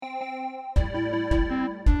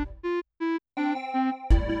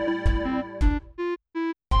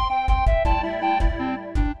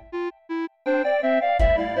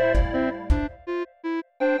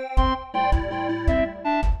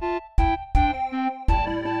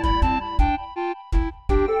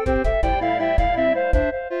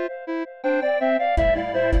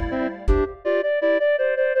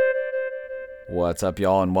What's up,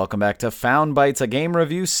 y'all, and welcome back to Found Bites, a game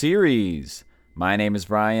review series. My name is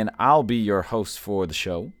Brian. I'll be your host for the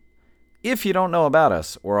show. If you don't know about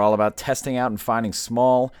us, we're all about testing out and finding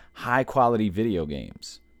small, high-quality video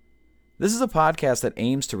games. This is a podcast that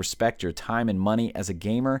aims to respect your time and money as a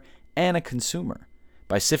gamer and a consumer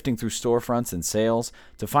by sifting through storefronts and sales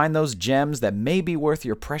to find those gems that may be worth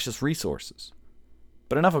your precious resources.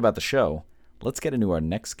 But enough about the show. Let's get into our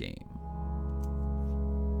next game.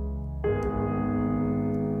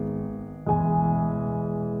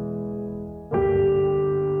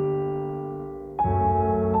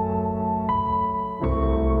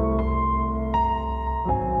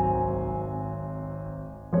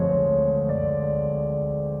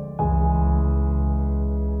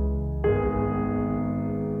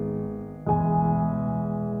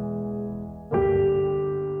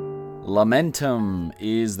 Lamentum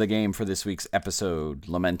is the game for this week's episode.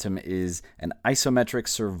 Lamentum is an isometric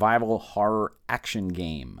survival horror action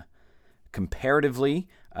game. Comparatively,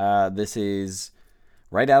 this is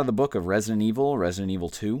right out of the book of Resident Evil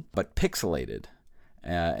 2, but pixelated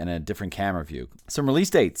in a different camera view. Some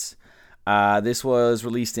release dates. This was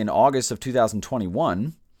released in August of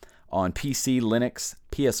 2021 on PC, Linux,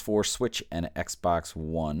 PS4, Switch, and Xbox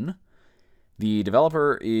One. The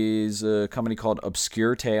developer is a company called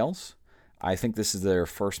Obscure Tales. I think this is their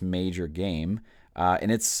first major game,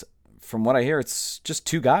 and it's, from what I hear, it's just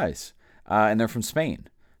two guys, and they're from Spain,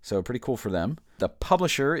 so pretty cool for them. The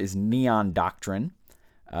publisher is Neon Doctrine.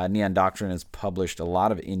 Neon Doctrine has published a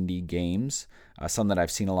lot of indie games, some that I've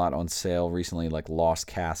seen a lot on sale recently, like Lost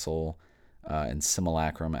Castle and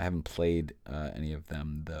Simulacrum. I haven't played any of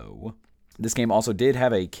them, though. This game also did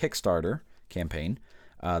have a Kickstarter campaign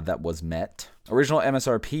that was met. Original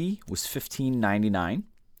MSRP was $15.99.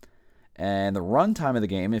 And the runtime of the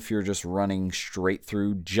game, if you're just running straight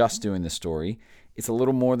through, just doing the story, it's a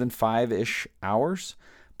little more than 5-ish hours.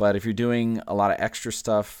 But if you're doing a lot of extra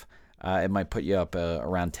stuff, it might put you up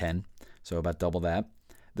around 10, so about double that.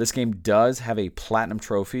 This game does have a Platinum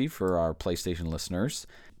trophy for our PlayStation listeners.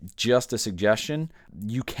 Just a suggestion,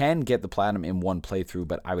 you can get the Platinum in one playthrough,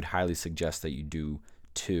 but I would highly suggest that you do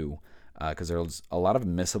two, because there's a lot of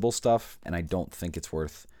missable stuff, and I don't think it's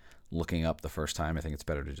worth looking up the first time. I think it's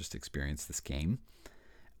better to just experience this game.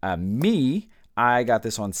 I got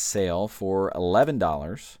this on sale for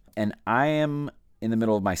 $11, and I am in the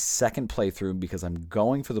middle of my second playthrough because I'm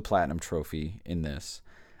going for the Platinum trophy in this.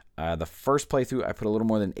 The first playthrough, I put a little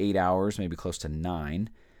more than 8 hours, maybe close to 9,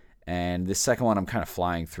 and this second one, I'm kind of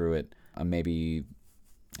flying through it. I'm maybe,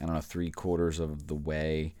 3/4 of the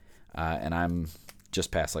way, and I'm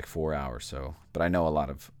just past like 4 hours. So, but I know a lot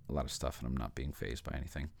of stuff, and I'm not being fazed by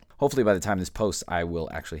anything. Hopefully by the time this posts, I will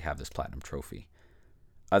actually have this Platinum trophy.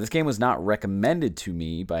 This game was not recommended to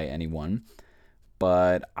me by anyone,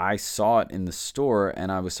 but I saw it in the store,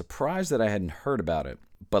 and I was surprised that I hadn't heard about it.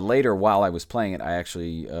 But later, while I was playing it, I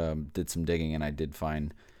actually did some digging, and I did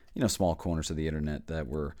find, small corners of the internet that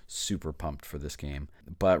were super pumped for this game.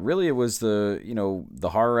 But really, it was the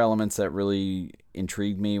horror elements that really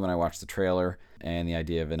intrigued me when I watched the trailer, and the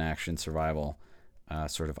idea of an action survival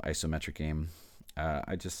sort of isometric game.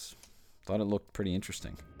 I just thought it looked pretty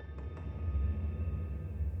interesting.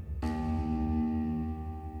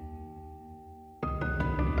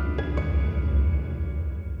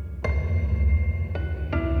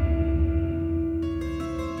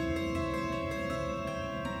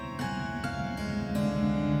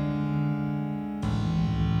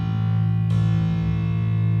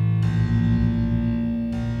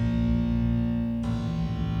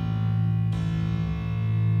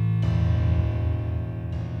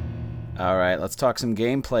 All right, let's talk some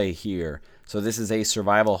gameplay here. So this is a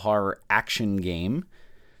survival horror action game.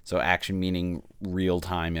 So action meaning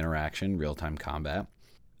real-time interaction, real-time combat,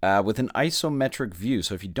 with an isometric view.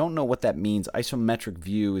 So if you don't know what that means, isometric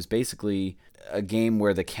view is basically a game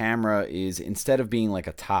where the camera is, instead of being like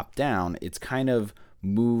a top-down, it's kind of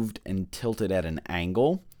moved and tilted at an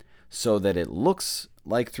angle so that it looks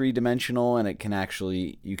like three-dimensional, and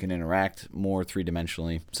you can interact more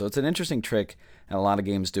three-dimensionally. So it's an interesting trick, and a lot of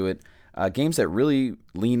games do it. Games that really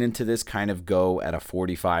lean into this kind of go at a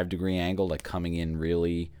 45-degree angle, like coming in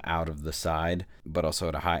really out of the side, but also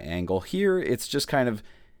at a high angle. Here, it's just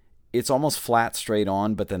it's almost flat straight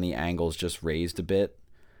on, but then the angle's just raised a bit.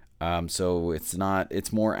 So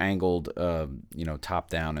it's more angled, top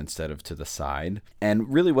down instead of to the side.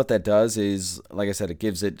 And really what that does is, like I said, it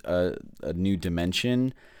gives it a new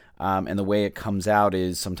dimension. And the way it comes out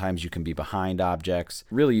is sometimes you can be behind objects.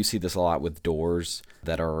 Really, you see this a lot with doors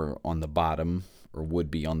that are on the bottom or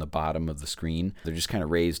would be on the bottom of the screen. They're just kind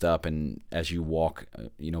of raised up, and as you walk,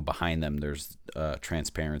 behind them, there's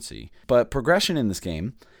transparency. But progression in this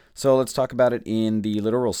game, so let's talk about it in the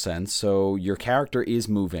literal sense. So your character is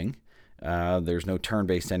moving. There's no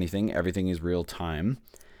turn-based anything. Everything is real time.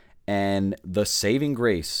 And the saving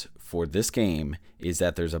grace for this game is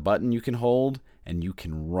that there's a button you can hold and you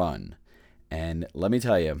can run. And let me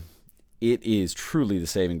tell you, it is truly the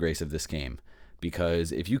saving grace of this game,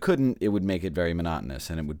 because if you couldn't, it would make it very monotonous,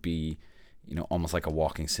 and it would be, almost like a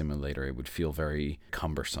walking simulator. It would feel very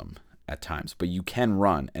cumbersome at times. But you can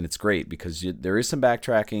run, and it's great because there is some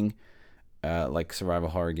backtracking, like survival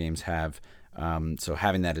horror games have. So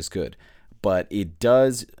having that is good. But it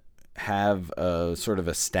does have a sort of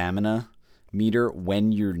a stamina meter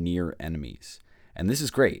when you're near enemies. And this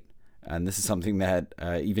is great. And this is something that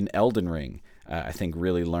even Elden Ring, I think,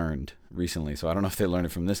 really learned recently. So I don't know if they learned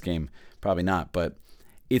it from this game. Probably not. But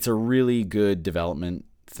it's a really good development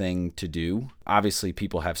thing to do. Obviously,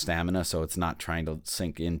 people have stamina, so it's not trying to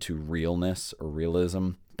sink into realness or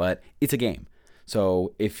realism. But it's a game.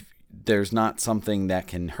 So if there's not something that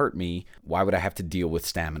can hurt me, why would I have to deal with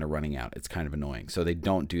stamina running out? It's kind of annoying. So they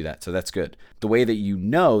don't do that. So that's good. The way that you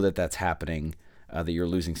know that that's happening, that you're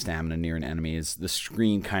losing stamina near an enemy, is the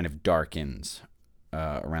screen kind of darkens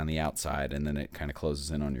around the outside, and then it kind of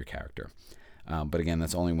closes in on your character. But again,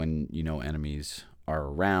 that's only when enemies are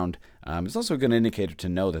around. It's also a good indicator to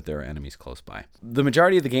know that there are enemies close by. The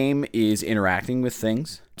majority of the game is interacting with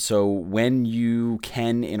things. So when you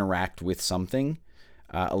can interact with something,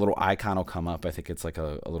 a little icon will come up. I think it's like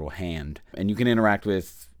a little hand. And you can interact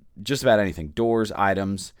with just about anything. Doors,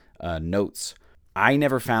 items, notes. I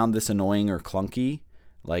never found this annoying or clunky.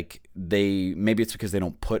 Like maybe it's because they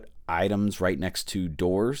don't put items right next to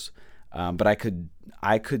doors. But I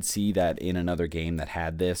could see that in another game that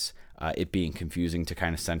had this, it being confusing to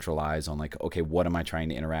kind of centralize on like, okay, what am I trying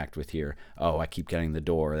to interact with here? Oh, I keep getting the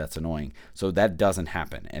door. That's annoying. So that doesn't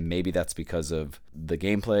happen. And maybe that's because of the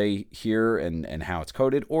gameplay here and how it's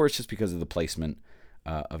coded, or it's just because of the placement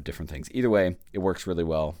of different things. Either way, it works really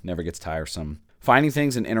well. Never gets tiresome. Finding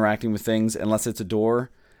things and interacting with things, unless it's a door,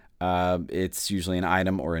 it's usually an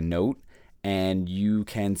item or a note. And you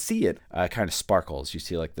can see it kind of sparkles. You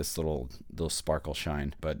see like this little sparkle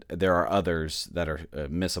shine. But there are others that are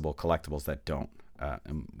missable collectibles that don't.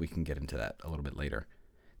 And we can get into that a little bit later.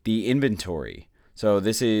 The inventory. So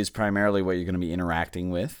this is primarily what you're going to be interacting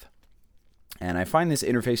with. And I find this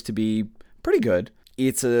interface to be pretty good.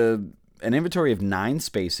 It's an inventory of 9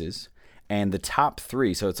 spaces. And the top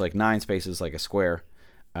 3, so it's like 9 spaces like a square.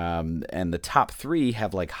 And the top 3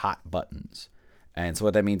 have like hot buttons. And so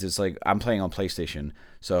what that means is, like, I'm playing on PlayStation.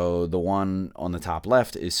 So the one on the top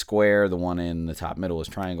left is square. The one in the top middle is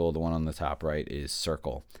triangle. The one on the top right is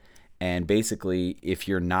circle. And basically, if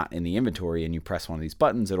you're not in the inventory and you press one of these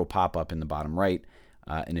buttons, it'll pop up in the bottom right.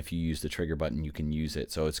 And if you use the trigger button, you can use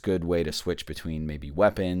it. So it's a good way to switch between maybe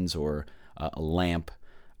weapons or a lamp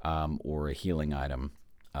or a healing item.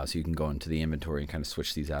 So you can go into the inventory and kind of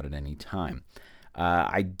switch these out at any time.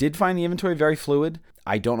 I did find the inventory very fluid.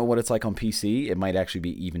 I don't know what it's like on PC. It might actually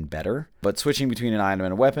be even better. But switching between an item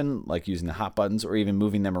and a weapon, like using the hot buttons or even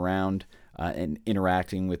moving them around and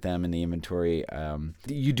interacting with them in the inventory,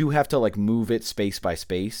 you do have to like move it space by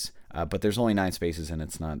space. But there's only 9 spaces, and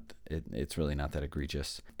it's really not that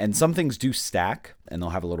egregious. And some things do stack, and they'll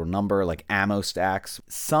have a little number, like ammo stacks.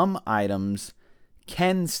 Some items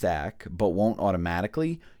can stack but won't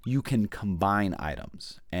automatically. You can combine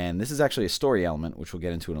items, and this is actually a story element, which we'll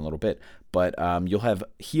get into in a little bit. But you'll have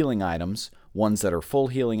healing items, ones that are full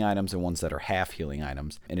healing items and ones that are half healing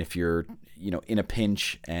items. And if you're in a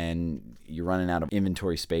pinch and you're running out of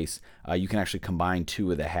inventory space, you can actually combine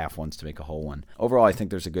 2 of the half ones to make a whole one. Overall, I think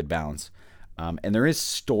there's a good balance. And there is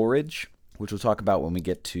storage, which we'll talk about when we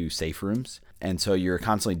get to safe rooms. And so you're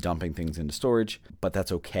constantly dumping things into storage, but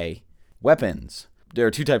that's okay. Weapons. There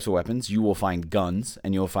are 2 types of weapons. You will find guns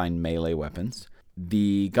and you'll find melee weapons.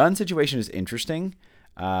 The gun situation is interesting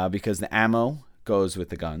because the ammo goes with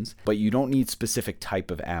the guns, but you don't need specific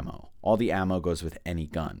type of ammo. All the ammo goes with any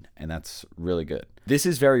gun, and that's really good. This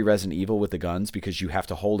is very Resident Evil with the guns because you have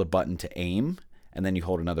to hold a button to aim, and then you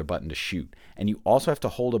hold another button to shoot. And you also have to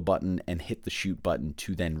hold a button and hit the shoot button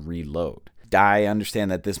to then reload. I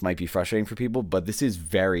understand that this might be frustrating for people, but this is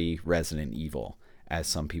very Resident Evil, as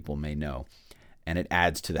some people may know. And it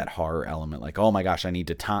adds to that horror element, like, oh my gosh, I need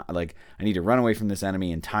to run away from this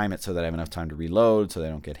enemy and time it so that I have enough time to reload so they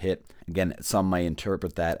don't get hit. Again, some might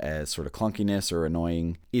interpret that as sort of clunkiness or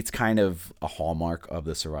annoying. It's kind of a hallmark of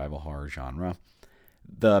the survival horror genre.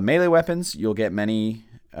 The melee weapons, you'll get many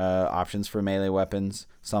options for melee weapons,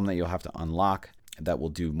 some that you'll have to unlock. that will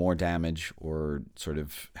do more damage or sort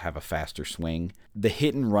of have a faster swing. The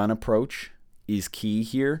hit and run approach is key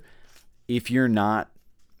here. If you're not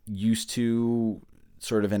used to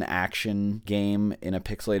sort of an action game in a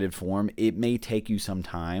pixelated form, it may take you some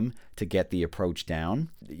time to get the approach down.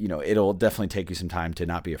 It'll definitely take you some time to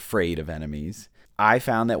not be afraid of enemies. I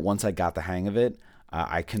found that once I got the hang of it,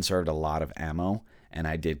 I conserved a lot of ammo, and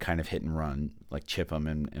I did kind of hit and run, like chip them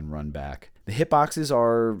and run back. The hitboxes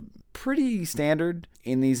are pretty standard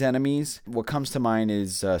in these enemies. What comes to mind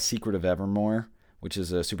is Secret of Evermore, which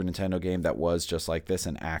is a Super Nintendo game that was just like this,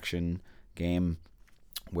 an action game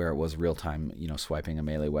where it was real-time, swiping a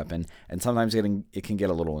melee weapon. And sometimes it can get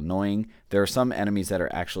a little annoying. There are some enemies that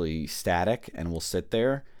are actually static and will sit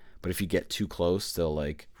there, but if you get too close, they'll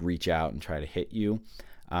like reach out and try to hit you.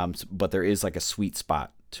 But there is like a sweet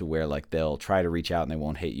spot to where like they'll try to reach out and they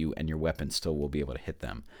won't hit you, and your weapon still will be able to hit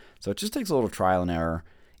them. So it just takes a little trial and error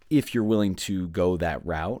if you're willing to go that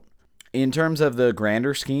route. In terms of the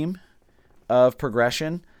grander scheme of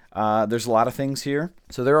progression, there's a lot of things here.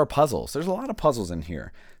 So there are puzzles. There's a lot of puzzles in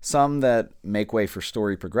here. Some that make way for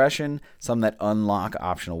story progression, some that unlock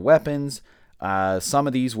optional weapons. Some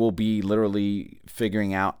of these will be literally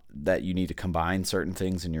figuring out that you need to combine certain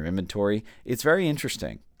things in your inventory. It's very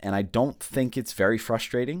interesting, and I don't think it's very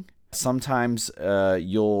frustrating. Sometimes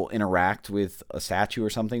you'll interact with a statue or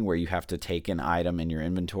something where you have to take an item in your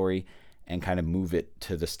inventory and kind of move it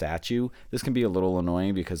to the statue. This can be a little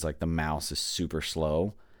annoying because like the mouse is super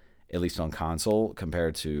slow, at least on console,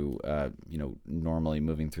 compared to normally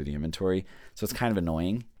moving through the inventory. So it's kind of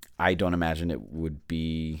annoying. I don't imagine it would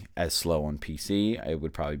be as slow on PC. It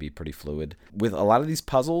would probably be pretty fluid. With a lot of these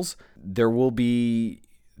puzzles, there will be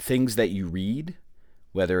things that you read,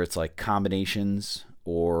 whether it's like combinations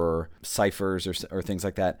or ciphers or things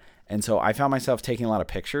like that. And so I found myself taking a lot of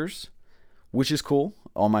pictures, which is cool,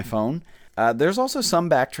 on my phone. There's also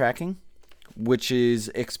some backtracking, which is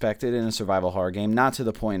expected in a survival horror game, not to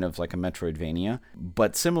the point of like a Metroidvania,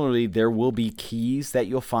 but similarly, there will be keys that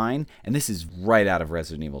you'll find, and this is right out of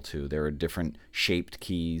Resident Evil 2. There are different shaped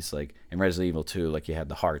keys, like in Resident Evil 2, like you had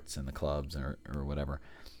the hearts and the clubs or whatever.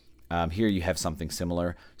 Here you have something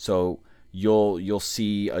similar, so you'll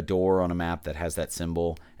see a door on a map that has that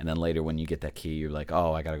symbol, and then later when you get that key, you're like,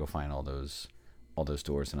 oh, I gotta go find all those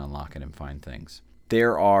doors and unlock it and find things.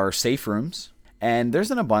 There are safe rooms, and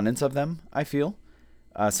there's an abundance of them, I feel.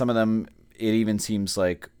 Some of them, it even seems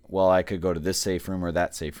like, well, I could go to this safe room or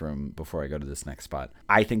that safe room before I go to this next spot.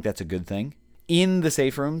 I think that's a good thing. In the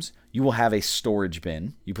safe rooms, you will have a storage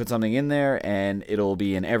bin. You put something in there, and it'll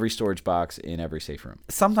be in every storage box in every safe room.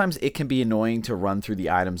 Sometimes it can be annoying to run through the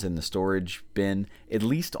items in the storage bin. At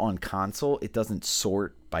least on console, it doesn't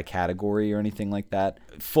sort by category or anything like that.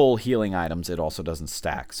 Full healing items, it also doesn't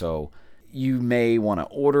stack. So you may want to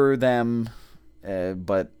order them,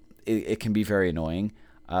 but it can be very annoying.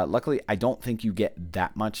 Luckily, I don't think you get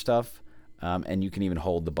that much stuff, and you can even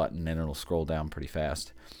hold the button and it'll scroll down pretty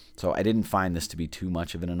fast. So I didn't find this to be too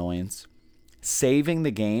much of an annoyance. Saving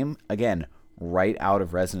the game, again, right out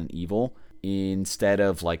of Resident Evil, instead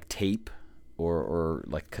of like tape or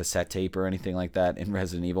like cassette tape or anything like that in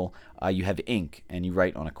Resident Evil, you have ink and you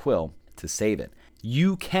write on a quill to save it.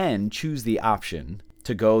 You can choose the option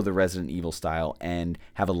to go the Resident Evil style and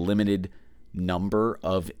have a limited number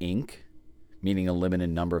of ink, meaning a limited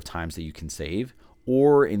number of times that you can save,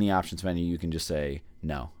 or in the options menu you can just say,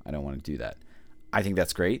 no, I don't want to do that. I think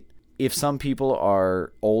that's great. If some people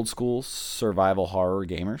are old school survival horror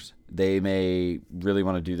gamers, they may really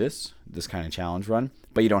want to do this kind of challenge run,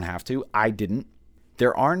 but you don't have to. I didn't.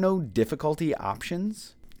 There are no difficulty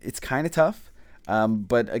options. It's kind of tough.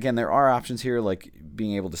 But again, there are options here like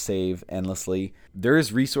being able to save endlessly. There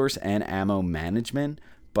is resource and ammo management,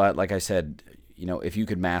 but like I said, if you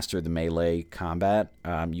could master the melee combat,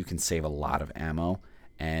 you can save a lot of ammo.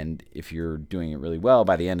 And if you're doing it really well,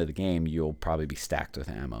 by the end of the game, you'll probably be stacked with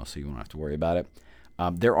ammo, so you won't have to worry about it.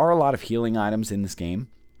 There are a lot of healing items in this game.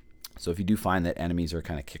 So if you do find that enemies are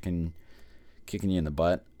kind of kicking you in the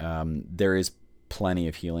butt, there is plenty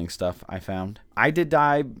of healing stuff I found. I did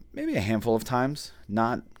die maybe a handful of times,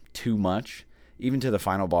 not too much. Even to the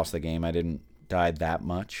final boss of the game, I didn't die that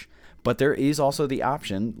much. But there is also the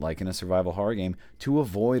option, like in a survival horror game, to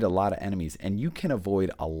avoid a lot of enemies. And you can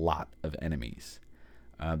avoid a lot of enemies.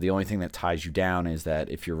 The only thing that ties you down is that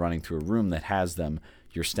if you're running through a room that has them,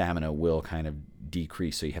 your stamina will kind of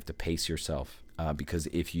decrease. So you have to pace yourself because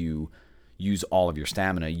if you use all of your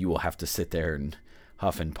stamina, you will have to sit there and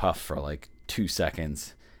huff and puff for like 2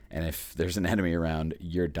 seconds. And if there's an enemy around,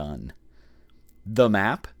 you're done. The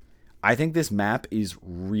map, I think this map is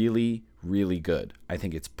really, really good. I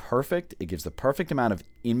think it's perfect. It gives the perfect amount of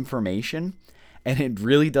information. And it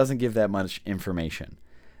really doesn't give that much information.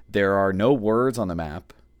 There are no words on the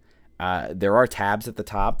map. There are tabs at the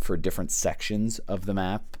top for different sections of the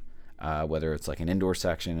map, whether it's like an indoor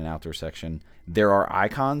section, an outdoor section. There are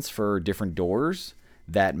icons for different doors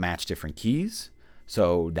that match different keys.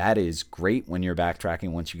 So that is great when you're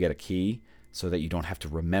backtracking once you get a key, so that you don't have to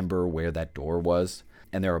remember where that door was.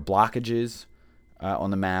 And there are blockages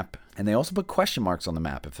on the map. And they also put question marks on the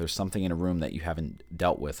map if there's something in a room that you haven't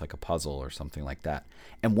dealt with, like a puzzle or something like that.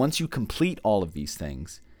 And once you complete all of these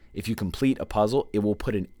things, if you complete a puzzle, it will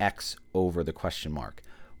put an X over the question mark.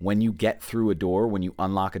 When you get through a door, when you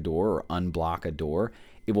unlock a door or unblock a door,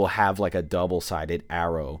 it will have like a double-sided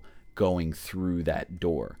arrow going through that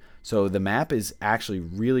door. So the map is actually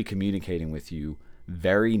really communicating with you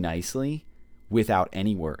very nicely without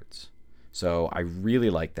any words. So I really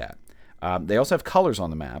like that. They also have colors on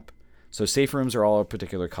the map. So safe rooms are all a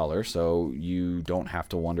particular color, so you don't have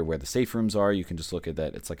to wonder where the safe rooms are. You can just look at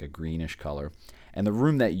that. It's like a greenish color. And the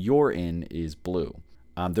room that you're in is blue.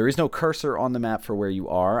 There is no cursor on the map for where you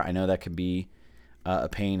are. I know that can be a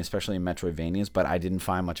pain, especially in Metroidvanias, but I didn't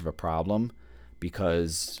find much of a problem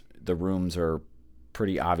because the rooms are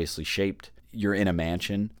pretty obviously shaped. You're in a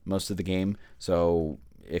mansion most of the game, so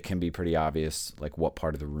it can be pretty obvious like what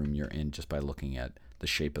part of the room you're in just by looking at the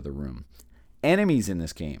shape of the room. Enemies in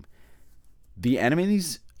this game. The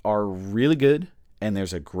enemies are really good, and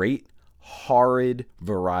there's a great, horrid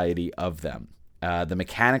variety of them. The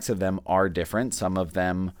mechanics of them are different. Some of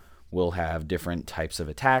them will have different types of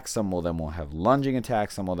attacks. Some of them will have lunging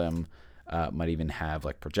attacks. Some of them might even have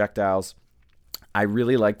like projectiles. I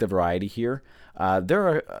really like the variety here. There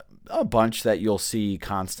are a bunch that you'll see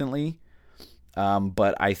constantly,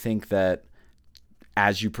 but I think that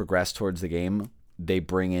as you progress towards the game, they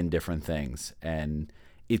bring in different things, and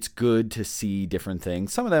it's good to see different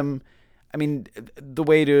things. Some of them, I mean, the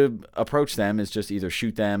way to approach them is just either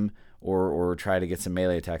shoot them or try to get some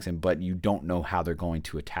melee attacks in, but you don't know how they're going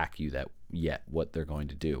to attack you what they're going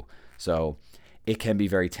to do. So it can be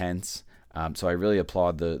very tense. So I really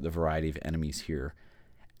applaud the variety of enemies here.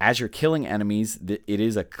 As you're killing enemies, it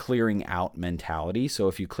is a clearing out mentality. So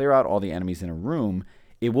if you clear out all the enemies in a room,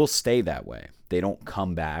 it will stay that way. They don't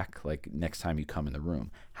come back like next time you come in the room.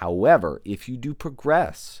 However, if you do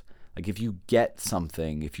progress, like if you get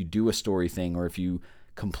something, if you do a story thing, or if you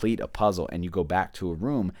complete a puzzle and you go back to a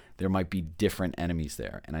room, there might be different enemies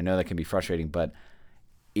there. And I know that can be frustrating, but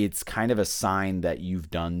it's kind of a sign that you've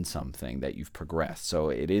done something, that you've progressed. So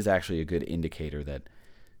it is actually a good indicator that,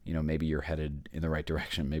 you know, maybe you're headed in the right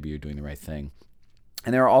direction, maybe you're doing the right thing.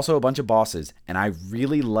 And there are also a bunch of bosses, and I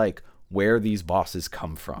really like where these bosses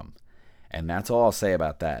come from. And that's all I'll say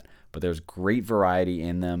about that. But there's great variety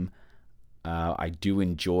in them. I do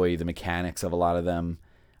enjoy the mechanics of a lot of them.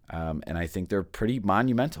 And I think they're pretty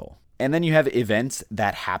monumental. And then you have events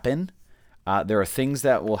that happen. There are things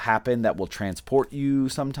that will happen that will transport you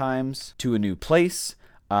sometimes to a new place.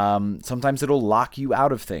 Sometimes it'll lock you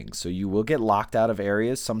out of things. So you will get locked out of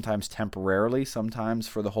areas, sometimes temporarily, sometimes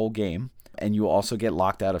for the whole game. And you will also get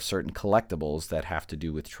locked out of certain collectibles that have to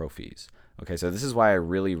do with trophies. Okay, so this is why I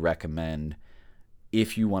really recommend,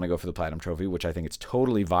 if you want to go for the Platinum Trophy, which I think it's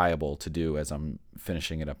totally viable to do as I'm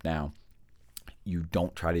finishing it up now, you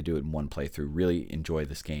don't try to do it in one playthrough. Really enjoy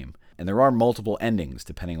this game. And there are multiple endings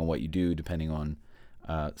depending on what you do, depending on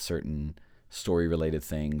certain story-related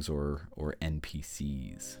things or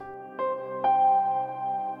NPCs.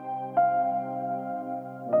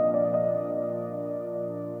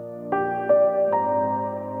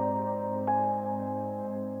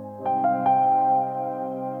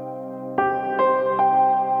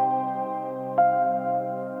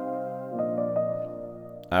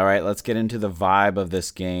 All right, let's get into the vibe of this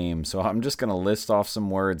game. So I'm just going to list off some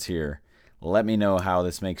words here. Let me know how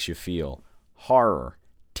this makes you feel. Horror,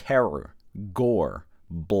 terror, gore,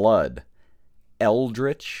 blood,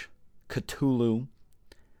 eldritch, Cthulhu,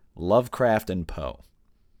 Lovecraft, and Poe.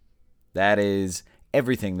 That is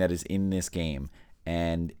everything that is in this game.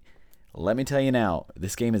 And let me tell you now,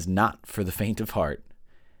 this game is not for the faint of heart.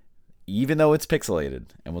 Even though it's pixelated,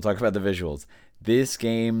 and we'll talk about the visuals, this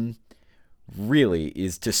game really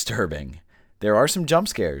is disturbing. There are some jump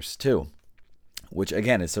scares too, which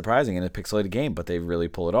again is surprising in a pixelated game, but they really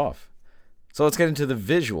pull it off. So let's get into the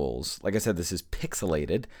visuals. Like I said, this is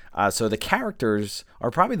pixelated. So the characters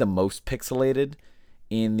are probably the most pixelated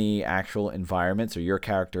in the actual environment. So your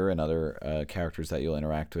character and other characters that you'll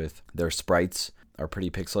interact with, their sprites are pretty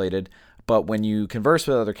pixelated. But when you converse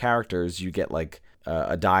with other characters, you get like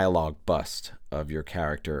a dialogue bust of your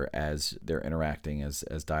character as they're interacting, as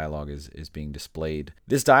dialogue is being displayed.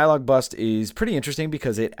 This dialogue bust is pretty interesting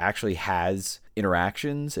because it actually has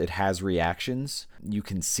interactions. It has reactions. You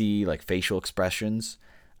can see like facial expressions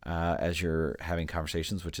as you're having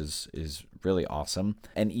conversations, which is really awesome.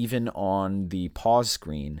 And even on the pause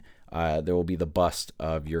screen, there will be the bust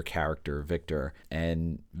of your character, Victor.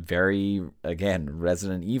 And again,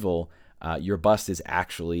 Resident Evil, your bust is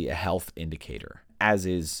actually a health indicator, as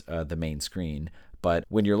is the main screen. But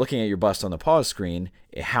when you're looking at your bust on the pause screen,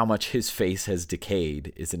 how much his face has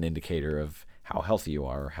decayed is an indicator of how healthy you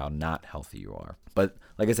are or how not healthy you are. But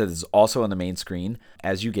like I said, this is also on the main screen.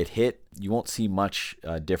 As you get hit, you won't see much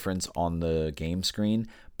difference on the game screen.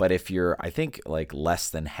 But if you're, I think, like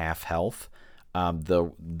less than half health,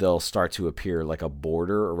 they'll start to appear like a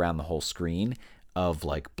border around the whole screen of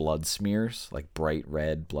like blood smears, like bright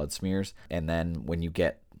red blood smears. And then when you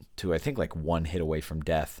get to, I think, like one hit away from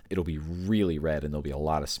death, it'll be really red and there'll be a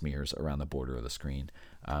lot of smears around the border of the screen.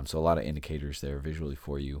 So a lot of indicators there visually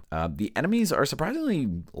for you. The enemies are surprisingly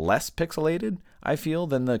less pixelated, I feel,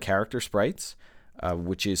 than the character sprites,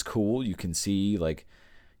 which is cool. You can see like,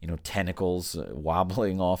 tentacles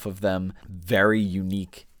wobbling off of them. Very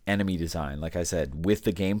unique enemy design, like I said, with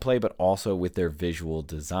the gameplay, but also with their visual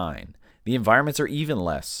design. The environments are even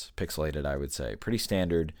less pixelated, I would say. Pretty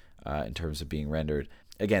standard in terms of being rendered.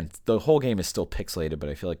 Again, the whole game is still pixelated, but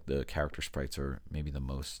I feel like the character sprites are maybe the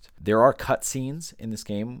most. There are cutscenes in this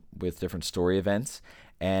game with different story events,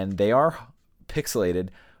 and they are pixelated,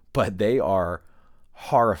 but they are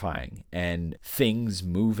horrifying. And things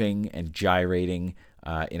moving and gyrating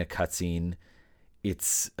in a cutscene,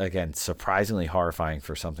 it's, again, surprisingly horrifying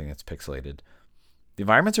for something that's pixelated. The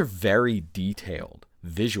environments are very detailed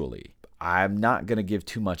visually. I'm not going to give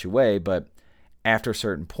too much away, but after a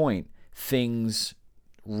certain point, things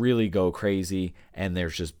really go crazy and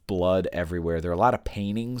there's just blood everywhere. There are a lot of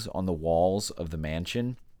paintings on the walls of the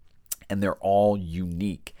mansion, and they're all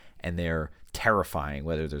unique and they're terrifying,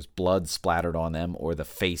 whether there's blood splattered on them or the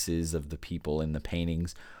faces of the people in the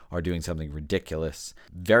paintings are doing something ridiculous.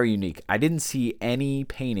 Very unique. I didn't see any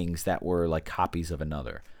paintings that were like copies of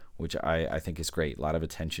another, which I think is great. A lot of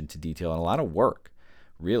attention to detail and a lot of work,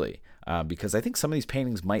 really, because I think some of these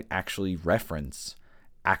paintings might actually reference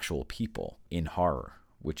actual people in horror,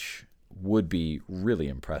 which would be really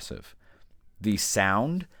impressive. The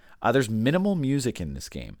sound, there's minimal music in this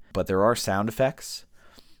game, but there are sound effects.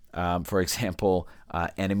 For example,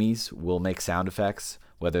 enemies will make sound effects,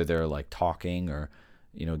 whether they're like talking or,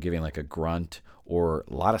 giving like a grunt, or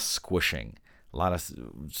a lot of squishing, a lot of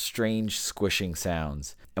strange squishing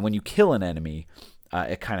sounds. And when you kill an enemy,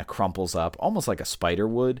 it kind of crumples up, almost like a spider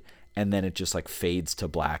would, and then it just like fades to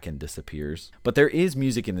black and disappears. But there is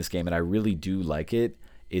music in this game, and I really do like it.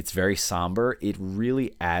 It's very somber. It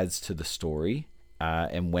really adds to the story.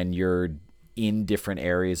 And when you're in different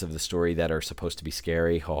areas of the story that are supposed to be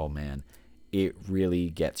scary, oh man, it really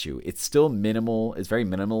gets you. It's still minimal. It's very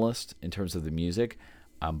minimalist in terms of the music,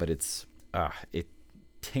 but it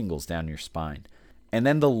tingles down your spine. And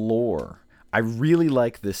then the lore. I really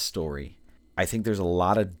like this story. I think there's a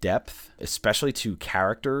lot of depth, especially to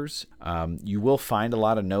characters. You will find a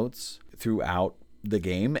lot of notes throughout the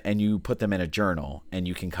game, and you put them in a journal, and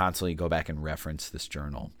you can constantly go back and reference this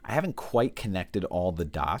journal. I haven't quite connected all the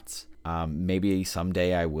dots. Maybe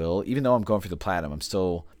someday I will. Even though I'm going for the platinum,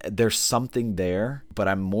 there's something there, but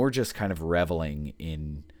I'm more just kind of reveling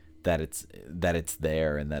in that it's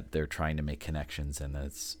there and that they're trying to make connections, and that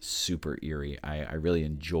it's super eerie. I really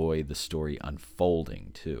enjoy the story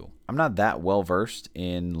unfolding too. I'm not that well versed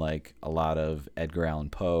in like a lot of Edgar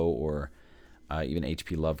Allan Poe or even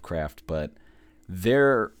H.P. Lovecraft, but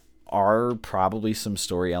there are probably some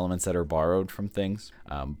story elements that are borrowed from things,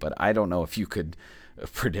 but I don't know if you could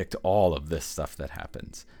predict all of this stuff that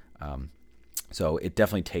happens. So it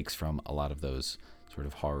definitely takes from a lot of those sort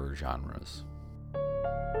of horror genres.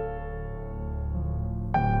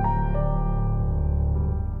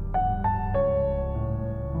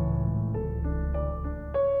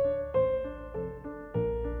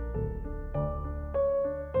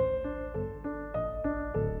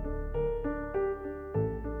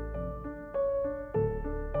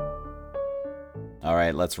 All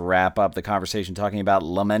right, let's wrap up the conversation talking about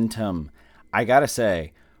Lamentum. I gotta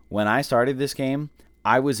say, when I started this game,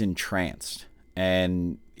 I was entranced.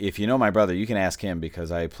 And if you know my brother, you can ask him,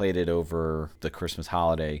 because I played it over the Christmas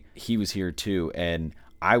holiday. He was here too, and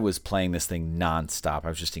I was playing this thing nonstop. I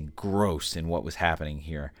was just engrossed in what was happening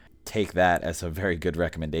here. Take that as a very good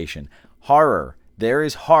recommendation. Horror. There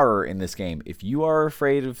is horror in this game. If you are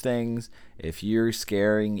afraid of things, if you're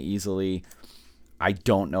scaring easily, I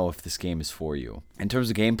don't know if this game is for you. In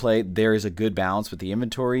terms of gameplay, there is a good balance with the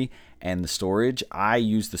inventory and the storage. I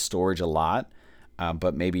use the storage a lot.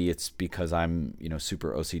 But maybe it's because I'm,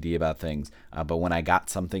 super OCD about things. But when I got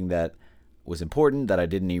something that was important that I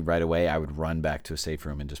didn't need right away, I would run back to a safe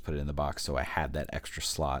room and just put it in the box so I had that extra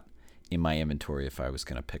slot in my inventory if I was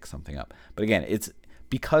going to pick something up. But again, it's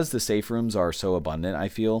because the safe rooms are so abundant, I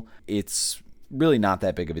feel it's really not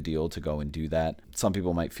that big of a deal to go and do that. Some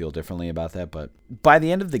people might feel differently about that, but by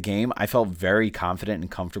the end of the game, I felt very confident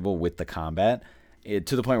and comfortable with the combat,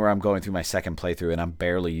 to the point where I'm going through my second playthrough and I'm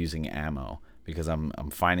barely using ammo because I'm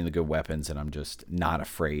finding the good weapons and I'm just not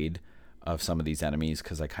afraid of some of these enemies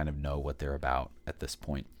because I kind of know what they're about at this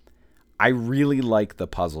point. I really like the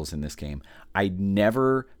puzzles in this game. I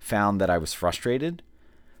never found that I was frustrated.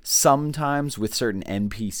 Sometimes with certain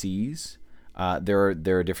NPCs, there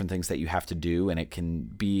are different things that you have to do, and it can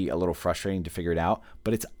be a little frustrating to figure it out,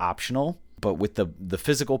 but it's optional. But with the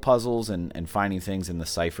physical puzzles and finding things in the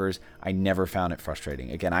ciphers, I never found it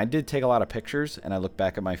frustrating. Again, I did take a lot of pictures, and I look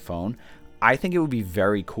back at my phone. I think it would be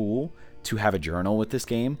very cool to have a journal with this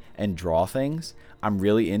game and draw things. I'm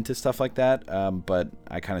really into stuff like that, but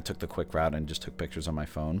I kind of took the quick route and just took pictures on my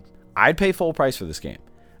phone. I'd pay full price for this game.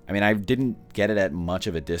 I mean, I didn't get it at much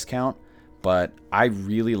of a discount, but I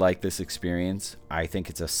really like this experience. I think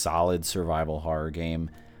it's a solid survival horror game,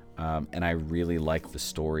 and I really like the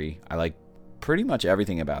story. I like pretty much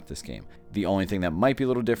everything about this game. The only thing that might be a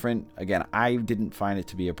little different, again, I didn't find it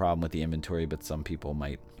to be a problem with the inventory, but some people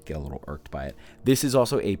might get a little irked by it. This is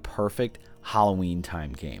also a perfect Halloween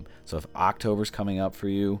time game. So if October's coming up for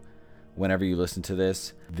you, whenever you listen to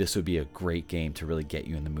this, this would be a great game to really get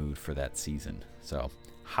you in the mood for that season. So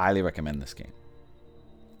highly recommend this game.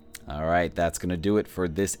 All right, that's going to do it for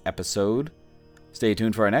this episode. Stay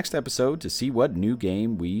tuned for our next episode to see what new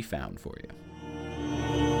game we found for you.